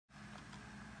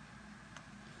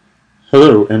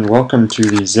Hello and welcome to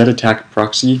the ZAP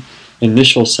Proxy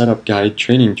Initial Setup Guide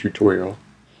training tutorial.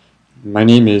 My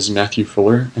name is Matthew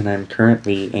Fuller and I'm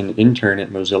currently an intern at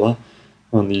Mozilla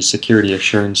on the Security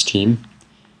Assurance team,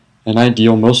 and I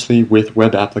deal mostly with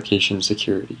web application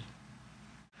security.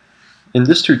 In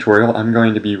this tutorial I'm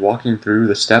going to be walking through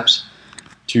the steps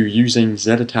to using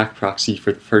ZAP Proxy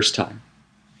for the first time.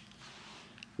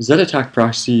 ZAP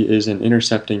Proxy is an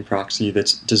intercepting proxy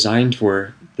that's designed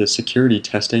for the security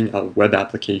testing of web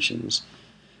applications,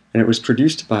 and it was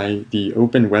produced by the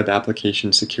Open Web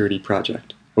Application Security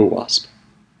Project, OWASP.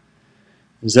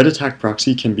 ZAP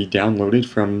Proxy can be downloaded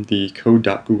from the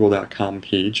code.google.com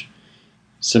page.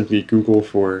 Simply Google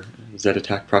for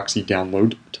ZAP Proxy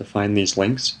download to find these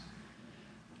links.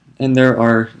 And there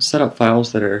are setup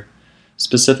files that are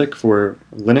specific for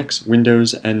Linux,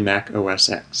 Windows, and Mac OS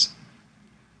X.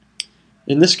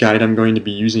 In this guide, I'm going to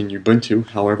be using Ubuntu,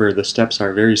 however the steps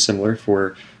are very similar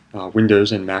for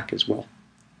Windows and Mac as well.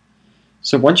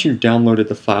 So once you've downloaded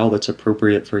the file that's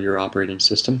appropriate for your operating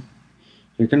system,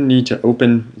 you're going to need to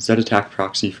open ZAP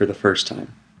Proxy for the first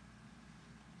time.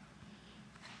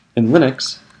 In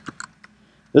Linux,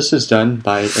 this is done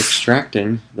by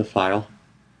extracting the file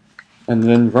and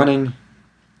then running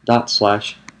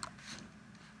 /zap.sh.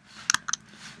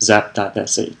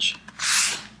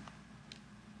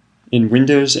 In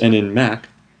Windows and in Mac,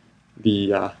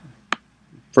 the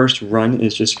first run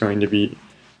is just going to be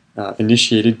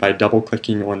initiated by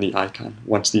double-clicking on the icon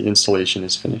once the installation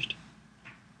is finished.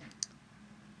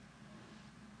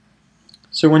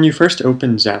 So when you first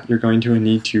open ZAP, you're going to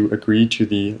need to agree to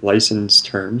the license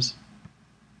terms.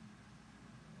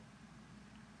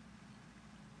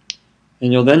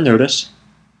 And you'll then notice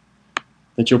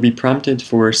that you'll be prompted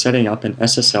for setting up an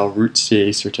Ssl Root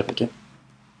Ca Certificate.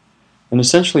 And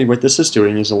essentially what this is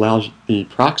doing is allows the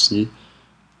proxy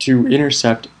to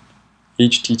intercept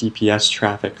HTTPS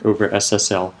traffic over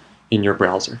SSL in your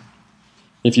browser.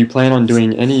 If you plan on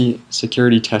doing any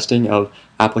security testing of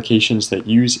applications that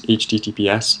use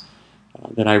HTTPS,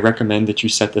 then I recommend that you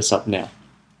set this up now.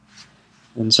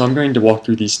 And so I'm going to walk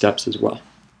through these steps as well.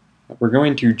 We're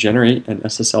going to generate an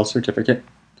Ssl certificate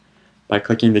by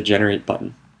clicking the Generate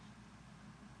button.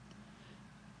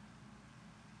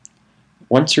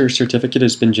 Once your certificate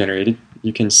has been generated,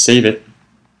 you can save it.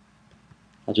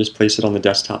 I'll just place it on the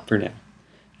desktop for now.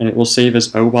 And it will save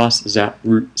as OWASP ZAP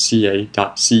root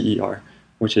ca.cer,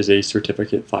 which is a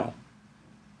certificate file.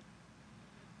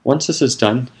 Once this is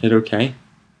done, hit OK.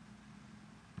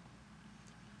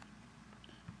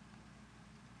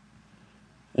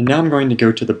 And now I'm going to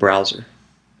go to the browser.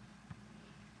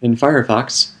 In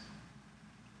Firefox,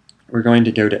 we're going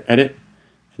to go to Edit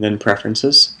and then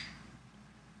Preferences,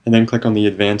 and then click on the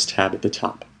Advanced tab at the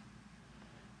top.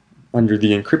 Under the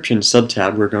Encryption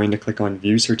subtab, we're going to click on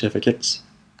View Certificates,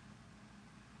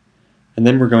 and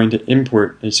then we're going to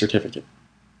import a certificate.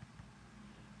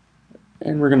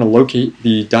 And we're going to locate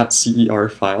the .cer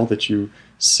file that you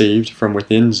saved from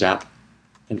within ZAP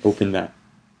and open that.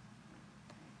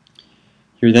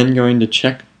 You're then going to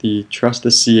check the Trust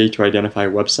the CA to identify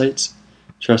websites,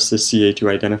 Trust the CA to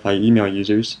identify email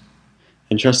users,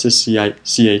 and Trust the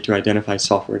CA to identify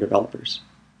software developers.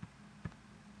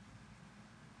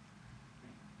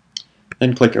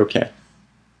 Then click OK.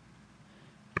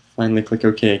 Finally click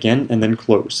OK again, and then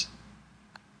close.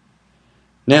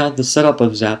 Now the setup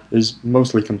of ZAP is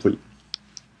mostly complete.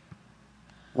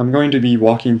 I'm going to be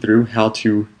walking through how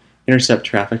to intercept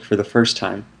traffic for the first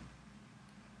time.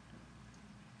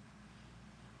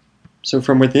 So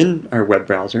from within our web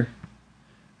browser,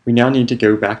 we now need to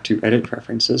go back to Edit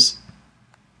Preferences,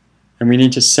 and we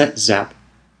need to set ZAP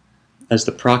as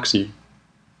the proxy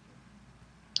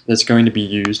that's going to be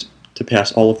used to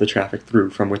pass all of the traffic through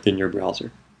from within your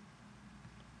browser.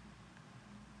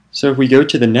 So if we go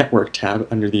to the Network tab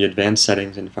under the Advanced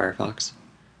Settings in Firefox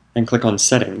and click on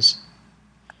Settings,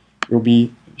 you'll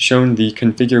be shown the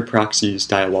Configure Proxies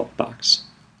dialog box.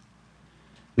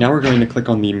 Now we're going to click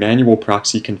on the Manual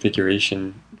Proxy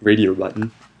Configuration radio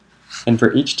button, and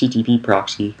for HTTP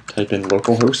proxy, type in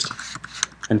localhost,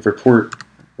 and for port,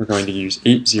 we're going to use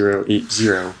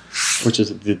 8080, which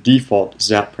is the default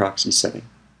ZAP proxy setting.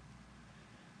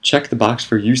 Check the box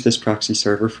for Use this proxy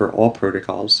server for all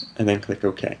protocols, and then click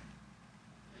OK.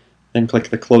 Then click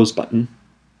the Close button.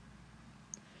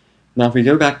 Now if we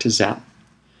go back to ZAP,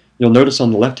 you'll notice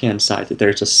on the left-hand side that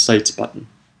there's a Sites button.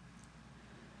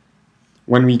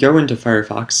 When we go into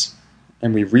Firefox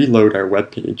and we reload our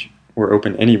web page, or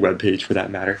open any web page for that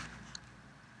matter,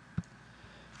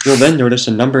 you'll then notice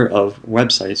a number of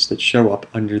websites that show up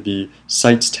under the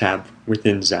Sites tab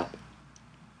within ZAP.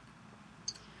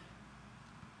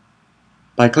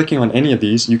 By clicking on any of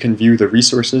these, you can view the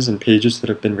resources and pages that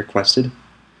have been requested,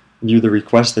 view the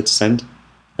request that's sent,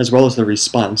 as well as the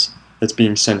response that's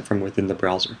being sent from within the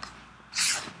browser.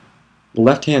 The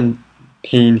left-hand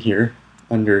pane here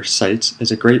under Sites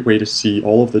is a great way to see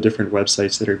all of the different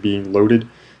websites that are being loaded,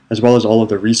 as well as all of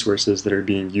the resources that are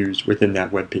being used within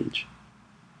that web page.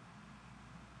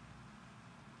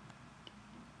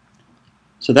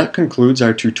 So that concludes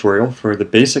our tutorial for the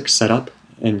basic setup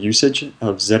and usage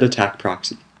of ZAP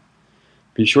Proxy.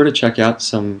 Be sure to check out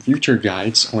some future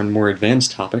guides on more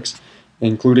advanced topics,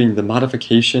 including the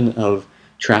modification of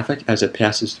traffic as it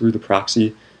passes through the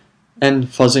proxy, and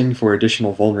fuzzing for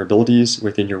additional vulnerabilities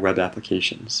within your web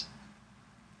applications.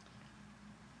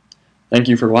 Thank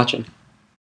you for watching.